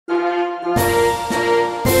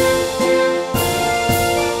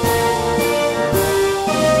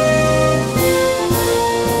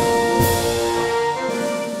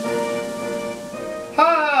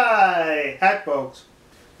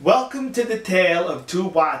tale of two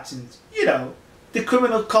Watsons. You know, the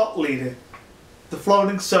criminal cult leader, the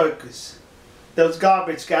floating circus, those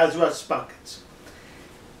garbage guys, rust buckets.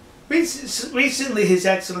 Recently, His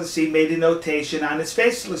Excellency made a notation on his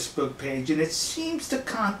Facebook page, and it seems to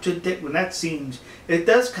contradict, well, not seems, it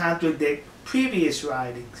does contradict previous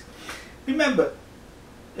writings. Remember,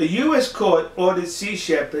 a U.S. court ordered Sea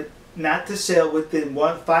Shepherd not to sail within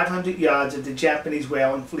 500 yards of the Japanese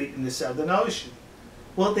whaling fleet in the Southern Ocean.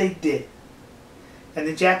 Well, they did. And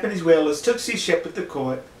the Japanese whalers took Sea Shepherd to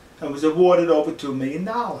court and was awarded over $2 million.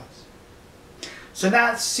 So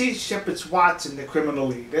now Sea Shepherd's Watson, the criminal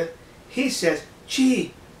leader, he says,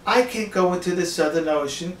 gee, I can't go into the Southern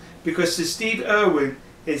Ocean because the Steve Irwin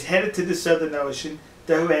is headed to the Southern Ocean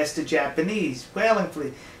to harass the Japanese whaling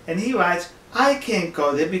fleet. And he writes, I can't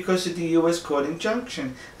go there because of the U.S. court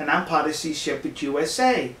injunction, and I'm part of Sea Shepherd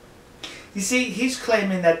USA. You see, he's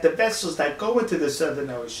claiming that the vessels that go into the Southern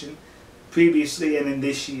Ocean, previously and in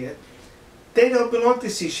this year, they don't belong to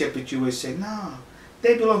Sea Shepherd USA. No,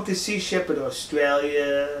 they belong to Sea Shepherd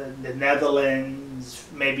Australia, the Netherlands,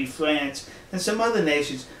 maybe France, and some other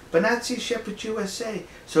nations, but not Sea Shepherd USA.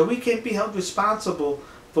 So we can't be held responsible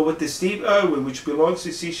for what the Steve Irwin, which belongs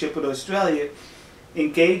to Sea Shepherd Australia,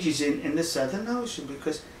 engages in the Southern Ocean,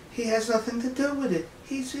 because he has nothing to do with it.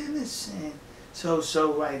 He's innocent.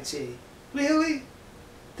 So writes he. Really?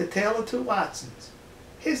 The tale of two Watsons.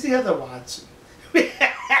 Here's the other Watson.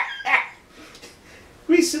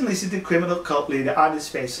 Recently, the criminal cult leader on his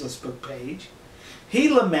Facebook page, he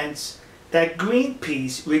laments that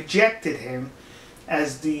Greenpeace rejected him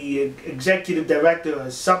as the executive director or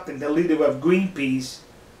something, the leader of Greenpeace,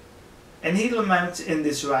 and he laments in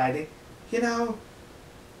this writing, you know,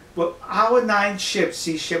 well, our 9 ships,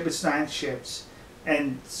 Sea Shepherd's 9 ships,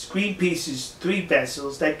 and Greenpeace's 3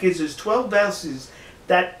 vessels, that gives us 12 vessels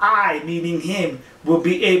that I, meaning him, will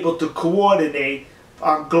be able to coordinate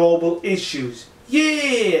on global issues.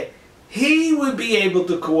 Yeah, he would be able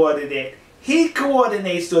to coordinate. He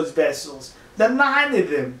coordinates those vessels, the 9 of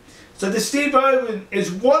them. So the Steve Irwin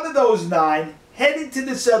is one of those 9 heading to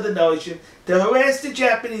the Southern Ocean to harass the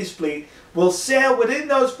Japanese fleet, will sail within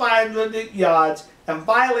those 500 yards in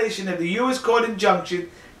violation of the U.S. court injunction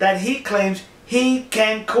that he claims he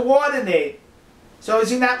can coordinate. So is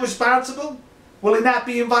he not responsible? Will he not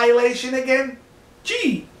be in violation again?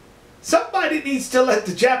 Gee, somebody needs to let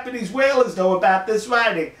the Japanese whalers know about this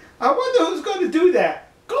writing. I wonder who's going to do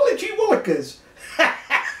that. Golly gee willikers.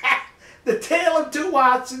 The tale of two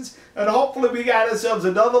Watsons, and hopefully we got ourselves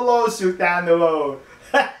another lawsuit down the road.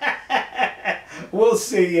 We'll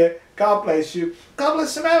see you. God bless you. God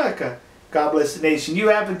bless America. God bless the nation you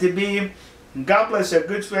happen to be in. And God bless our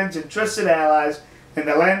good friends and trusted allies in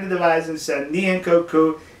the land of the rising sun,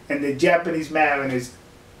 Nihonkoku, and the Japanese mariners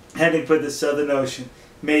heading for the Southern Ocean.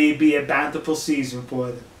 May it be a bountiful season for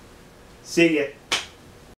them. See ya.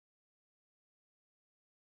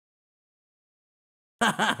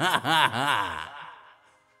 Ha ha ha ha ha!